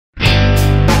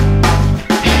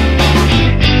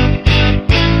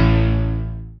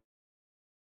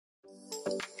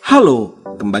Halo,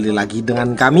 kembali lagi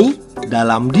dengan kami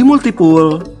dalam Di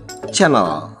Multiple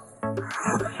Channel.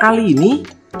 Kali ini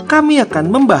kami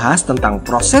akan membahas tentang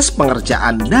proses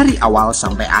pengerjaan dari awal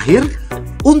sampai akhir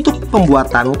untuk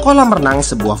pembuatan kolam renang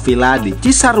sebuah villa di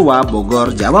Cisarua,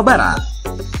 Bogor, Jawa Barat.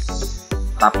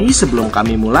 Tapi sebelum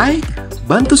kami mulai,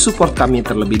 bantu support kami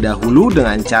terlebih dahulu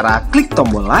dengan cara klik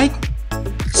tombol like,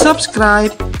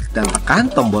 subscribe, dan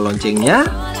tekan tombol loncengnya,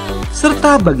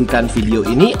 serta bagikan video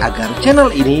ini agar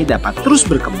channel ini dapat terus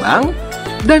berkembang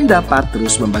dan dapat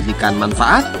terus membagikan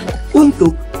manfaat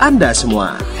untuk Anda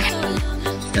semua.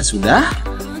 Jika sudah,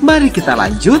 mari kita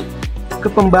lanjut ke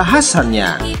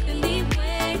pembahasannya.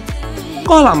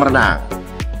 Kolam renang,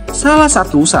 salah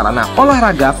satu sarana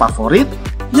olahraga favorit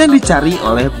yang dicari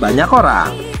oleh banyak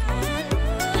orang.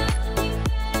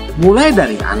 Mulai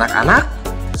dari anak-anak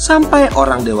sampai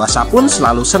orang dewasa pun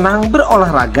selalu senang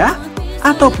berolahraga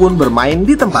ataupun bermain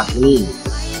di tempat ini.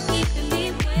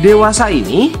 Dewasa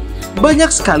ini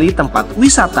banyak sekali tempat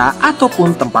wisata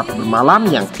ataupun tempat bermalam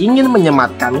yang ingin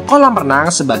menyematkan kolam renang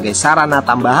sebagai sarana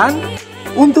tambahan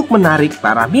untuk menarik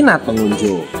para minat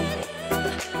pengunjung.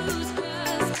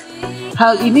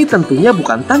 Hal ini tentunya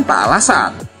bukan tanpa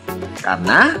alasan,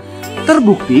 karena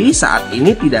terbukti saat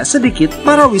ini tidak sedikit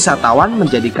para wisatawan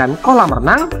menjadikan kolam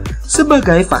renang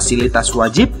sebagai fasilitas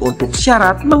wajib untuk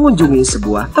syarat mengunjungi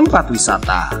sebuah tempat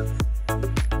wisata.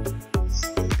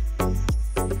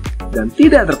 Dan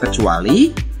tidak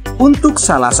terkecuali untuk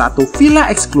salah satu villa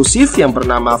eksklusif yang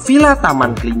bernama Villa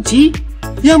Taman KELINCI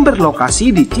yang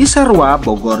berlokasi di Cisarua,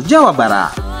 Bogor, Jawa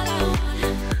Barat.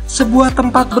 Sebuah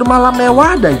tempat bermalam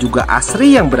mewah dan juga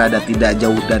asri yang berada tidak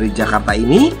jauh dari Jakarta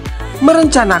ini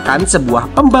merencanakan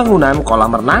sebuah pembangunan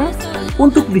kolam renang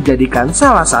untuk dijadikan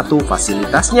salah satu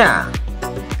fasilitasnya.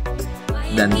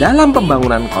 Dan dalam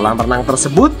pembangunan kolam renang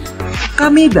tersebut,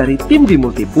 kami dari tim Di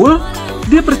Multiple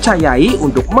dipercayai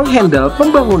untuk menghandle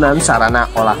pembangunan sarana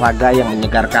olahraga yang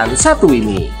menyegarkan satu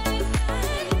ini.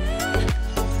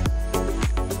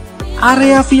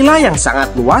 Area villa yang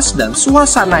sangat luas dan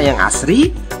suasana yang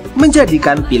asri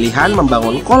menjadikan pilihan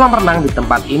membangun kolam renang di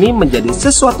tempat ini menjadi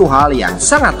sesuatu hal yang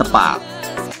sangat tepat.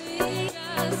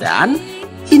 Dan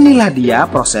inilah dia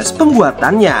proses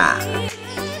pembuatannya.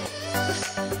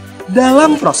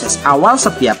 Dalam proses awal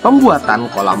setiap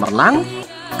pembuatan kolam renang,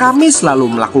 kami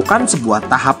selalu melakukan sebuah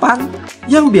tahapan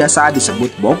yang biasa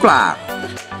disebut boplang.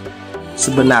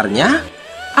 Sebenarnya,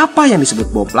 apa yang disebut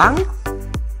boplang?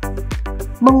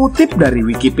 Mengutip dari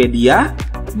Wikipedia,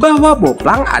 bahwa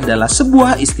boplang adalah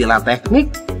sebuah istilah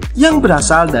teknik yang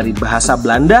berasal dari bahasa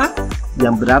Belanda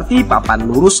yang berarti papan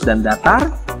lurus dan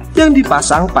datar yang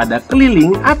dipasang pada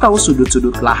keliling atau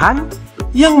sudut-sudut lahan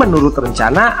yang menurut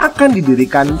rencana akan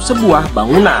didirikan sebuah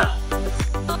bangunan.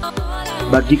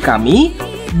 Bagi kami,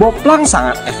 boplang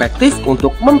sangat efektif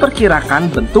untuk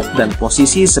memperkirakan bentuk dan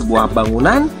posisi sebuah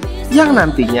bangunan yang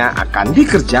nantinya akan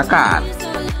dikerjakan.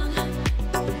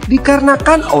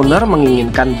 Dikarenakan owner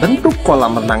menginginkan bentuk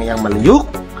kolam renang yang meliuk,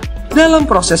 dalam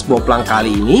proses boplang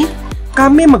kali ini,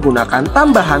 kami menggunakan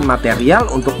tambahan material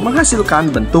untuk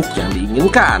menghasilkan bentuk yang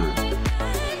diinginkan.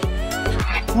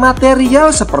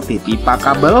 Material seperti pipa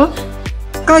kabel,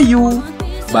 kayu,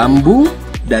 bambu,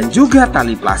 dan juga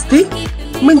tali plastik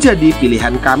menjadi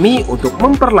pilihan kami untuk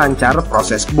memperlancar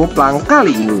proses boplang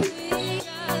kali ini.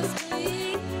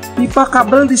 Pipa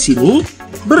kabel di sini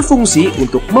berfungsi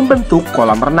untuk membentuk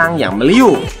kolam renang yang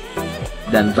meliuk,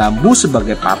 dan bambu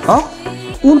sebagai patok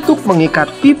untuk mengikat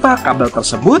pipa kabel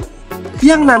tersebut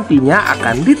yang nantinya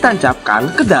akan ditancapkan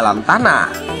ke dalam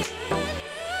tanah.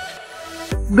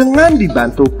 Dengan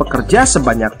dibantu pekerja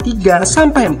sebanyak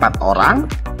 3-4 orang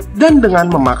dan dengan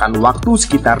memakan waktu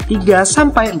sekitar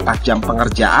 3-4 jam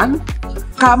pengerjaan,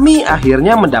 kami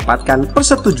akhirnya mendapatkan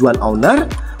persetujuan owner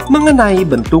mengenai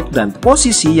bentuk dan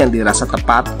posisi yang dirasa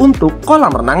tepat untuk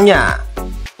kolam renangnya.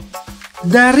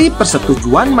 Dari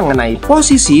persetujuan mengenai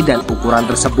posisi dan ukuran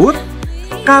tersebut,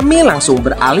 kami langsung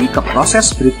beralih ke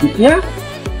proses berikutnya,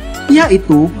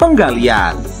 yaitu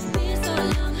penggalian.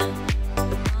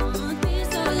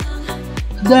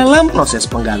 Dalam proses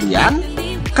penggalian,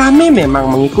 kami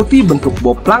memang mengikuti bentuk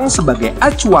boplang sebagai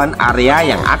acuan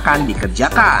area yang akan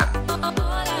dikerjakan.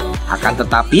 Akan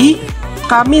tetapi,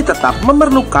 kami tetap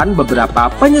memerlukan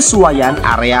beberapa penyesuaian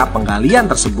area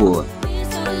penggalian tersebut.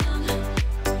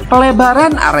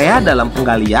 Pelebaran area dalam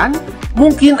penggalian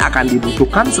mungkin akan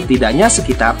dibutuhkan setidaknya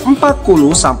sekitar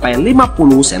 40-50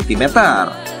 cm.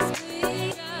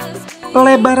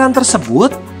 Pelebaran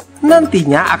tersebut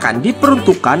nantinya akan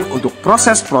diperuntukkan untuk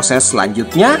proses-proses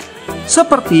selanjutnya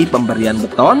seperti pemberian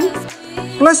beton,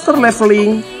 plaster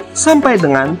leveling, sampai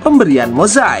dengan pemberian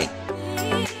mozaik.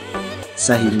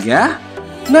 Sehingga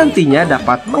nantinya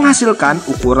dapat menghasilkan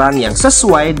ukuran yang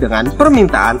sesuai dengan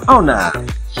permintaan owner.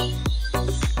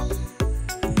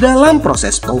 Dalam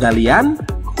proses penggalian,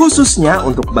 khususnya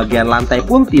untuk bagian lantai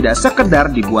pun tidak sekedar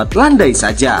dibuat landai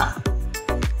saja.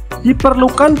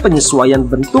 Diperlukan penyesuaian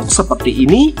bentuk seperti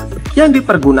ini yang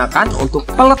dipergunakan untuk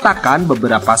peletakan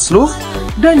beberapa sluf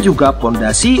dan juga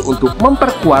pondasi untuk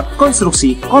memperkuat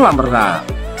konstruksi kolam renang.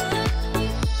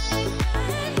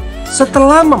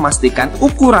 Setelah memastikan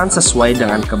ukuran sesuai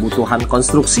dengan kebutuhan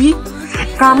konstruksi,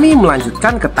 kami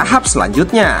melanjutkan ke tahap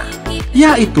selanjutnya,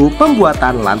 yaitu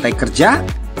pembuatan lantai kerja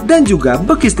dan juga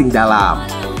bekisting dalam.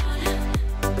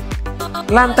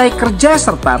 Lantai kerja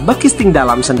serta bekisting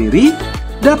dalam sendiri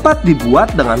dapat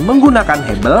dibuat dengan menggunakan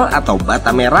hebel atau bata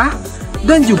merah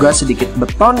dan juga sedikit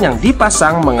beton yang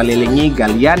dipasang mengelilingi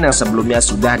galian yang sebelumnya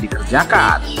sudah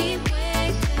dikerjakan.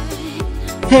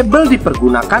 Hebel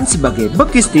dipergunakan sebagai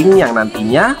bekisting yang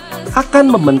nantinya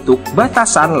akan membentuk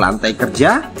batasan lantai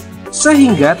kerja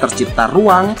sehingga tercipta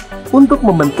ruang untuk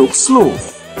membentuk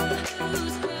sluf.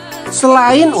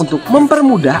 Selain untuk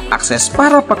mempermudah akses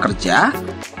para pekerja,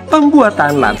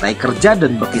 pembuatan lantai kerja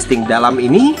dan bekisting dalam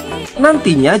ini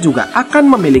nantinya juga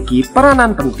akan memiliki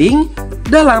peranan penting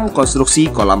dalam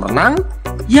konstruksi kolam renang,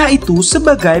 yaitu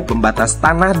sebagai pembatas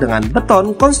tanah dengan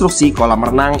beton konstruksi kolam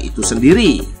renang itu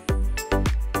sendiri.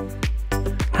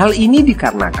 Hal ini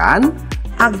dikarenakan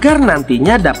agar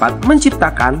nantinya dapat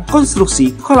menciptakan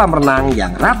konstruksi kolam renang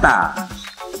yang rata.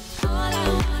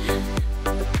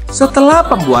 Setelah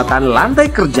pembuatan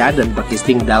lantai kerja dan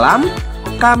bekisting dalam,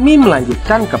 kami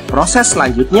melanjutkan ke proses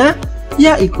selanjutnya,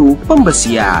 yaitu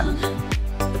pembesian.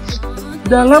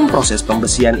 Dalam proses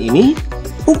pembesian ini,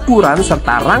 ukuran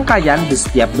serta rangkaian di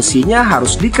setiap besinya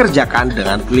harus dikerjakan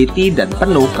dengan teliti dan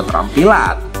penuh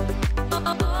keterampilan.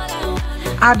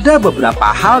 Ada beberapa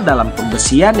hal dalam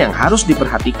pembesian yang harus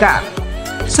diperhatikan,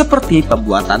 seperti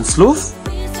pembuatan sluf,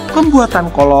 pembuatan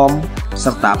kolom,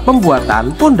 serta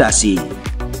pembuatan pondasi.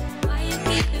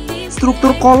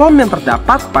 Struktur kolom yang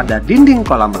terdapat pada dinding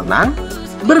kolam renang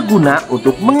berguna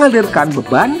untuk mengalirkan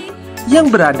beban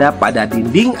yang berada pada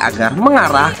dinding agar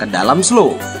mengarah ke dalam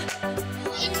sluf.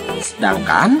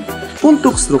 Sedangkan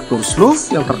untuk struktur sluf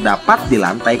yang terdapat di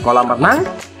lantai kolam renang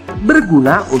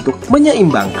berguna untuk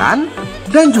menyeimbangkan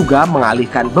dan juga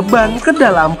mengalihkan beban ke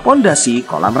dalam pondasi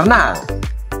kolam renang.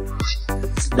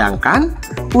 Sedangkan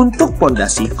untuk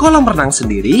pondasi kolam renang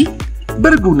sendiri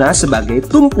berguna sebagai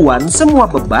tumpuan semua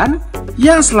beban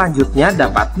yang selanjutnya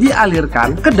dapat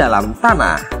dialirkan ke dalam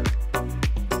tanah.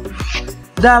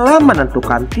 Dalam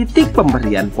menentukan titik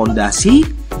pemberian pondasi,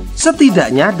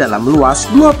 setidaknya dalam luas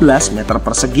 12 meter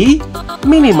persegi,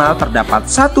 minimal terdapat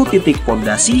satu titik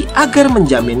pondasi agar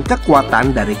menjamin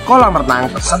kekuatan dari kolam renang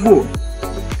tersebut.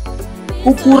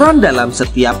 Ukuran dalam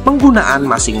setiap penggunaan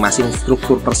masing-masing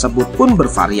struktur tersebut pun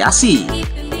bervariasi.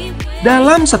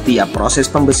 Dalam setiap proses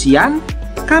pembesian,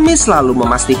 kami selalu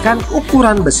memastikan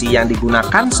ukuran besi yang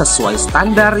digunakan sesuai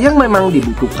standar yang memang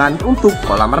dibutuhkan untuk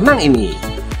kolam renang ini.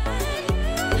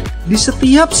 Di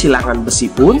setiap silangan besi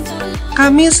pun,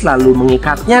 kami selalu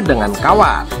mengikatnya dengan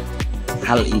kawat.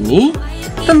 Hal ini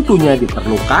tentunya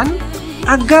diperlukan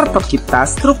agar tercipta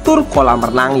struktur kolam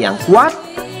renang yang kuat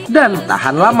dan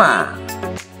tahan lama.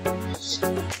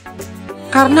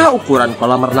 Karena ukuran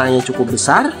kolam renangnya cukup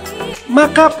besar,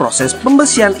 maka proses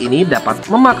pembesian ini dapat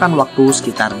memakan waktu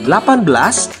sekitar 18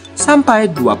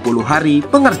 sampai 20 hari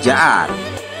pengerjaan.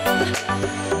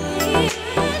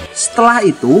 Setelah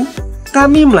itu,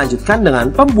 kami melanjutkan dengan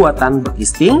pembuatan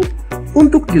bekisting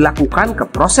untuk dilakukan ke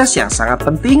proses yang sangat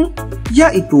penting,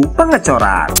 yaitu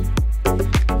pengecoran.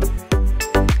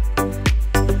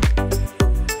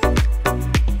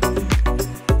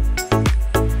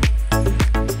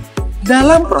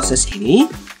 Dalam proses ini,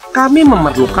 kami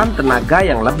memerlukan tenaga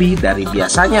yang lebih dari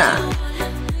biasanya.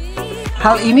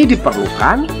 Hal ini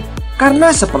diperlukan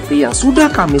karena seperti yang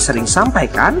sudah kami sering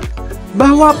sampaikan,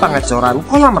 bahwa pengecoran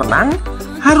kolam renang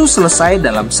harus selesai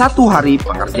dalam 1 hari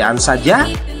pengerjaan saja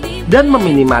dan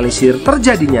meminimalisir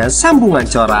terjadinya sambungan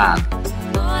coran.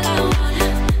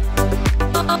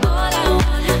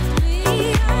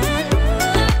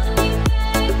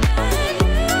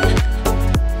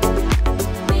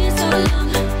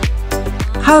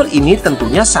 Hal ini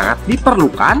tentunya sangat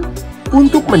diperlukan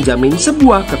untuk menjamin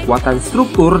sebuah kekuatan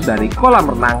struktur dari kolam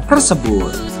renang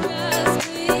tersebut.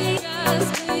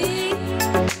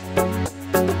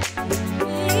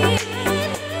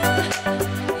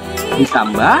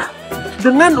 Ditambah,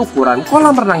 dengan ukuran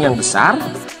kolam renang yang besar,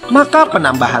 maka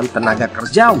penambahan tenaga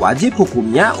kerja wajib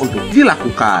hukumnya untuk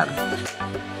dilakukan.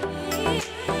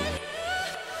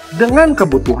 Dengan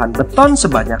kebutuhan beton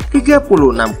sebanyak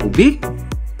 36 kubik,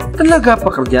 tenaga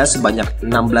pekerja sebanyak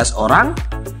 16 orang,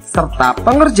 serta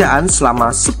pengerjaan selama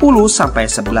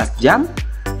 10-11 jam,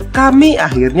 kami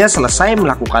akhirnya selesai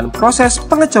melakukan proses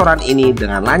pengecoran ini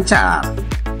dengan lancar.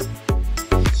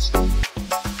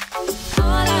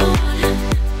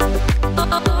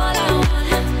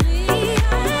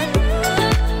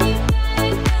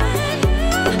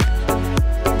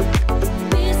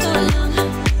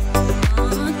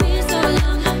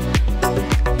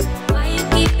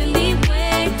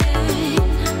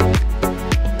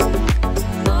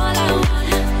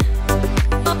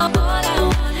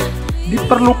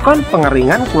 Diperlukan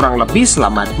pengeringan kurang lebih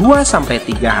selama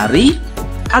 2-3 hari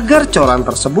agar coran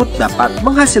tersebut dapat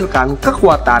menghasilkan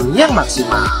kekuatan yang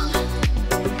maksimal.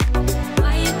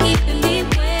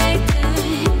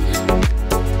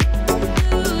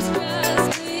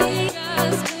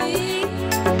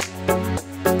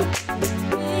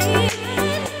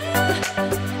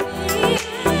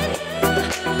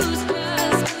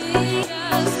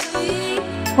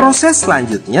 Proses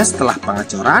selanjutnya setelah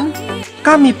pengecoran,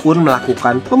 kami pun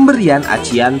melakukan pemberian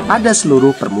acian pada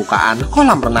seluruh permukaan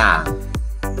kolam renang.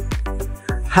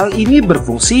 Hal ini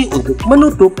berfungsi untuk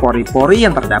menutup pori-pori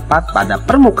yang terdapat pada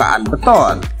permukaan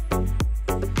beton.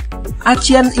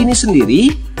 Acian ini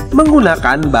sendiri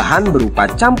menggunakan bahan berupa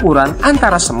campuran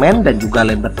antara semen dan juga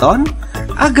lem beton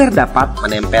agar dapat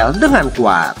menempel dengan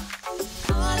kuat.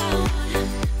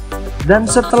 Dan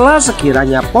setelah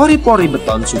sekiranya pori-pori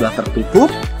beton sudah tertutup,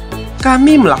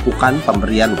 kami melakukan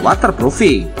pemberian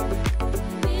waterproofing.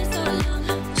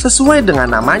 Sesuai dengan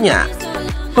namanya,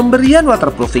 pemberian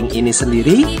waterproofing ini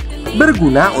sendiri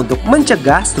berguna untuk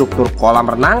mencegah struktur kolam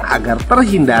renang agar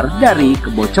terhindar dari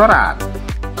kebocoran.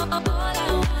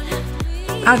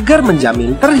 Agar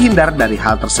menjamin terhindar dari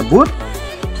hal tersebut,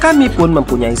 kami pun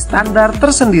mempunyai standar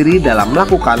tersendiri dalam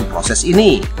melakukan proses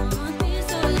ini.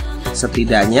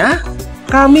 Setidaknya,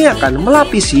 kami akan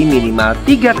melapisi minimal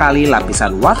 3 kali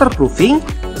lapisan waterproofing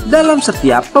dalam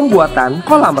setiap pembuatan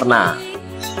kolam renang.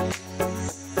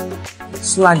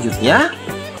 Selanjutnya,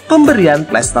 pemberian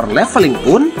plester leveling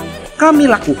pun kami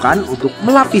lakukan untuk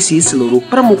melapisi seluruh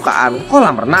permukaan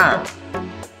kolam renang.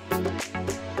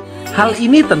 Hal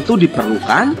ini tentu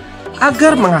diperlukan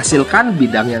agar menghasilkan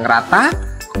bidang yang rata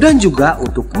dan juga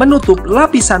untuk menutup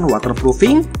lapisan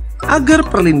waterproofing agar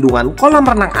perlindungan kolam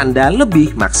renang Anda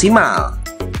lebih maksimal.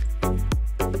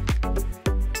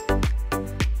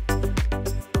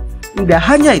 Tidak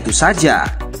hanya itu saja,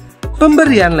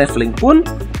 pemberian leveling pun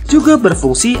juga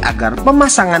berfungsi agar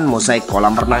pemasangan mozaik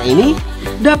kolam renang ini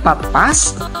dapat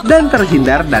pas dan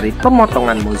terhindar dari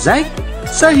pemotongan mozaik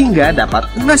sehingga dapat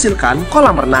menghasilkan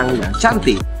kolam renang yang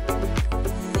cantik.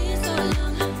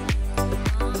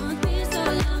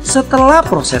 Setelah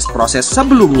proses-proses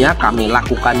sebelumnya kami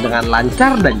lakukan dengan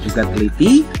lancar dan juga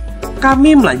teliti,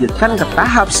 kami melanjutkan ke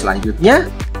tahap selanjutnya,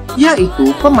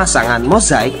 yaitu pemasangan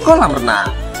mozaik kolam renang.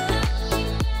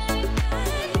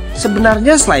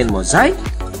 Sebenarnya selain mozaik,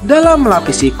 dalam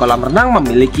melapisi kolam renang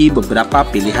memiliki beberapa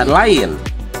pilihan lain,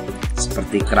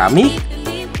 seperti keramik,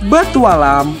 batu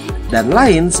alam, dan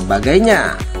lain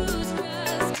sebagainya.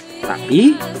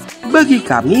 Tapi, bagi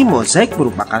kami mozaik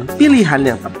merupakan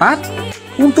pilihan yang tepat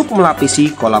untuk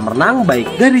melapisi kolam renang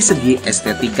baik dari segi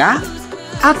estetika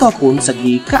ataupun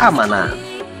segi keamanan.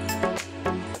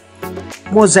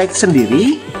 Mozaik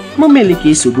sendiri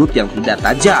memiliki sudut yang tidak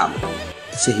tajam,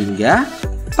 sehingga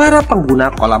para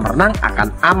pengguna kolam renang akan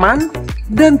aman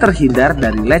dan terhindar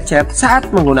dari lecet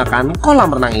saat menggunakan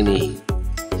kolam renang ini.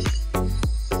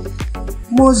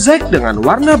 Mozaik dengan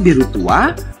warna biru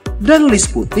tua dan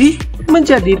list putih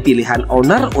menjadi pilihan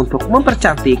owner untuk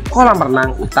mempercantik kolam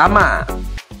renang utama.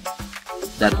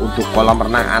 Dan untuk kolam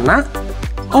renang anak,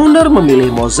 owner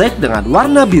memilih mozaik dengan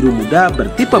warna biru muda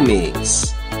bertipe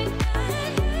mix.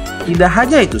 Tidak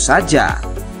hanya itu saja,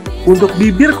 untuk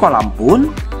bibir kolam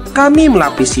pun kami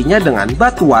melapisinya dengan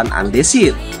batuan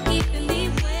andesit.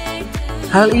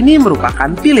 Hal ini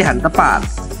merupakan pilihan tepat,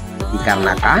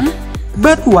 dikarenakan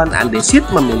batuan andesit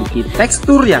memiliki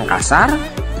tekstur yang kasar,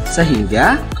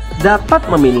 sehingga dapat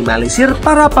meminimalisir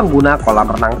para pengguna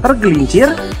kolam renang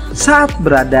tergelincir saat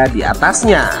berada di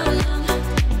atasnya.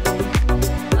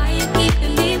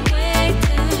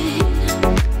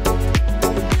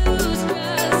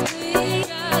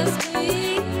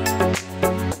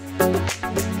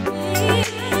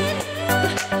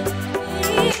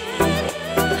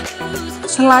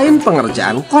 Selain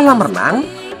pengerjaan kolam renang,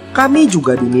 kami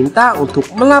juga diminta untuk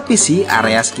melapisi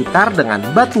area sekitar dengan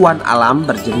batuan alam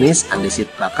berjenis andesit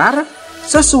bakar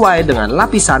sesuai dengan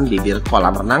lapisan bibir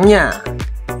kolam renangnya.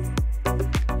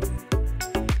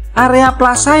 Area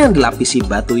plaza yang dilapisi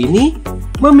batu ini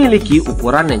memiliki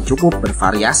ukuran yang cukup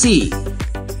bervariasi,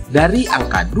 dari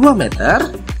angka 2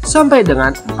 meter sampai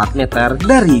dengan 4 meter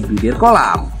dari bibir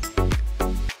kolam.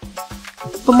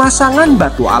 Pemasangan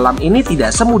batu alam ini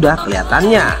tidak semudah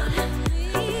kelihatannya.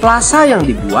 Plasa yang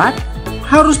dibuat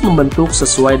harus membentuk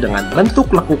sesuai dengan bentuk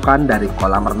lekukan dari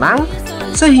kolam renang,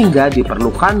 sehingga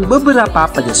diperlukan beberapa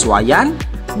penyesuaian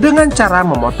dengan cara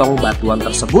memotong batuan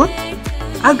tersebut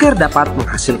agar dapat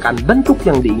menghasilkan bentuk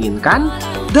yang diinginkan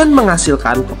dan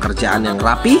menghasilkan pekerjaan yang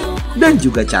rapi dan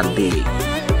juga cantik.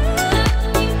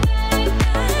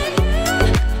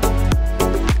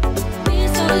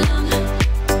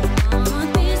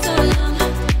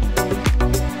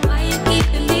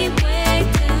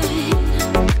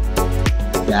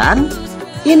 Dan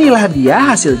inilah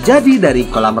dia hasil jadi dari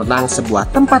kolam renang sebuah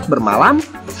tempat bermalam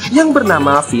yang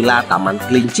bernama Villa Taman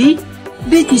Kelinci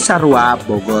di Cisarua,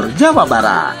 Bogor, Jawa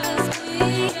Barat.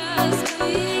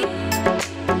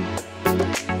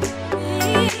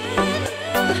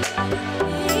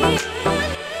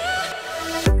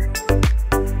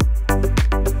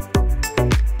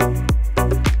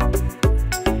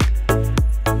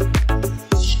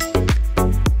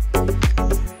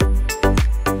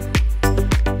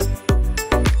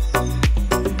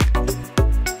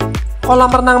 Kolam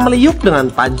renang meliuk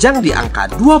dengan panjang di angka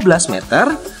 12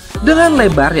 meter dengan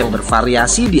lebar yang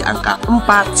bervariasi di angka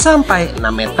 4 sampai 6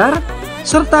 meter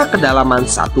serta kedalaman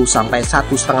 1 sampai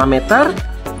 1,5 meter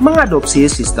mengadopsi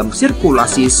sistem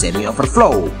sirkulasi semi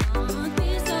overflow,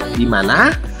 di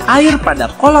mana air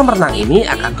pada kolam renang ini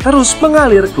akan terus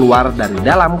mengalir keluar dari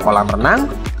dalam kolam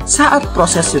renang saat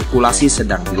proses sirkulasi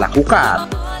sedang dilakukan.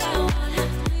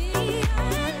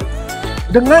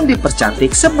 Dengan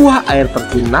dipercantik sebuah air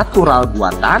terjun natural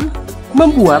buatan,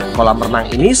 membuat kolam renang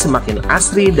ini semakin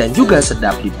asri dan juga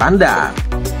sedap dipandang.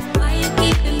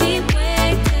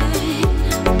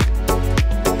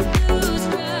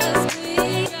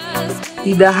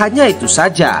 Tidak hanya itu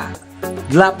saja,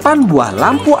 8 buah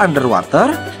lampu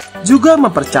underwater juga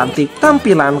mempercantik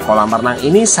tampilan kolam renang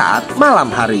ini saat malam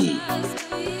hari.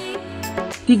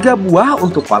 3 buah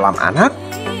untuk kolam anak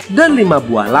dan 5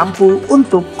 buah lampu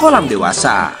untuk kolam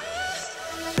dewasa.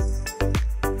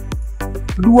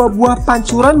 2 buah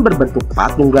pancuran berbentuk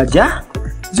patung gajah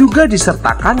juga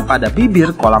disertakan pada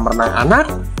bibir kolam renang anak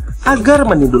agar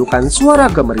menimbulkan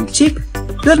suara gemericik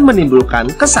dan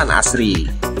menimbulkan kesan asri.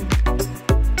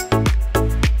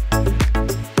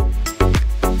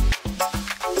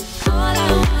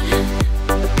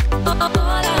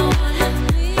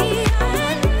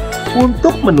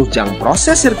 Untuk menunjang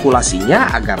proses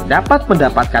sirkulasinya agar dapat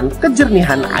mendapatkan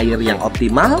kejernihan air yang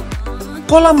optimal,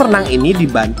 kolam renang ini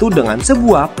dibantu dengan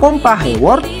sebuah pompa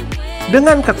Hayward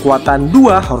dengan kekuatan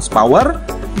 2 horsepower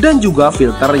dan juga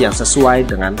filter yang sesuai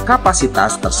dengan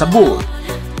kapasitas tersebut.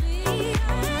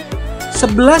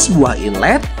 11 buah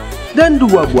inlet dan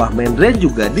 2 buah main drain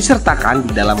juga disertakan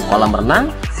di dalam kolam renang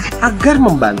agar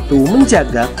membantu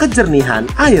menjaga kejernihan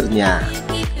airnya.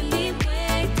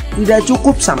 Tidak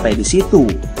cukup sampai di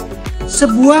situ,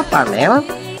 sebuah panel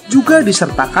juga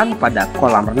disertakan pada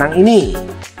kolam renang ini.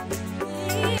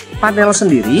 Panel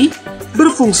sendiri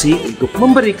berfungsi untuk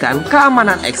memberikan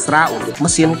keamanan ekstra untuk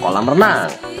mesin kolam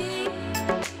renang.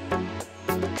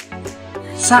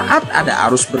 Saat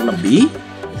ada arus berlebih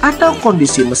atau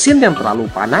kondisi mesin yang terlalu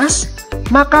panas,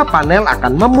 maka panel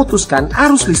akan memutuskan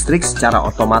arus listrik secara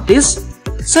otomatis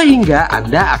sehingga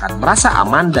Anda akan merasa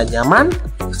aman dan nyaman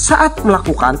saat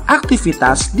melakukan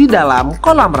aktivitas di dalam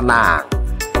kolam renang.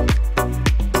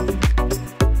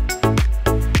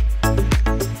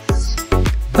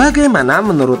 Bagaimana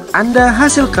menurut Anda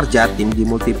hasil kerja tim di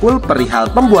Multipool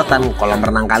perihal pembuatan kolam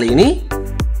renang kali ini?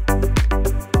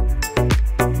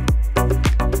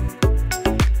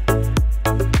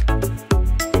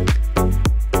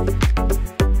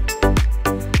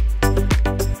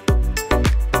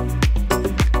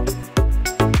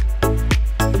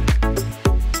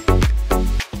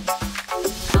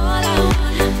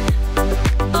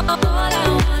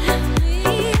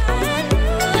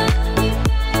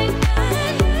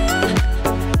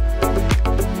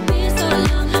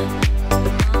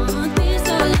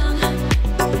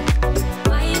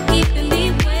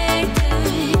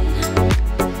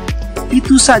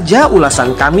 Itu saja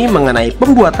ulasan kami mengenai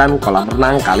pembuatan kolam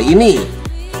renang kali ini.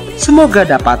 Semoga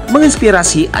dapat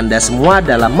menginspirasi Anda semua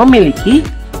dalam memiliki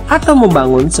atau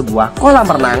membangun sebuah kolam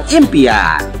renang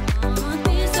impian.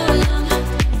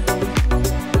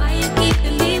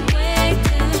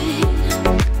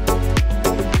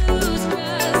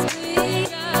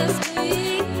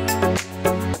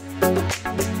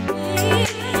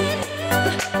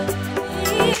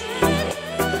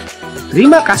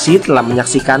 Terima kasih telah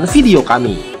menyaksikan video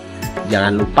kami.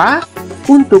 Jangan lupa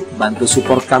untuk bantu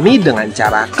support kami dengan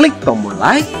cara klik tombol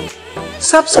like,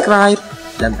 subscribe,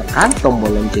 dan tekan tombol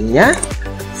loncengnya,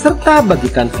 serta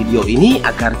bagikan video ini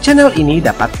agar channel ini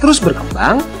dapat terus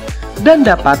berkembang dan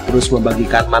dapat terus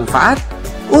membagikan manfaat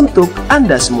untuk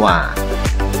Anda semua.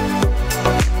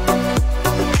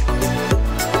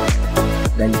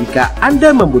 Dan jika Anda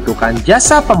membutuhkan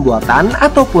jasa pembuatan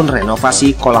ataupun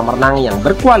renovasi kolam renang yang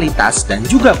berkualitas dan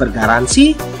juga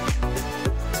bergaransi,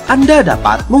 Anda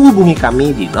dapat menghubungi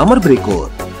kami di nomor berikut.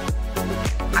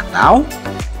 Atau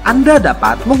Anda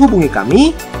dapat menghubungi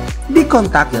kami di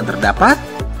kontak yang terdapat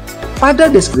pada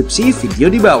deskripsi video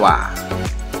di bawah.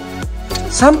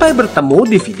 Sampai bertemu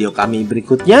di video kami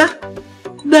berikutnya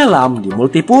dalam di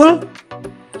Multipool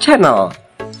Channel.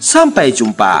 Sampai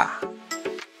jumpa.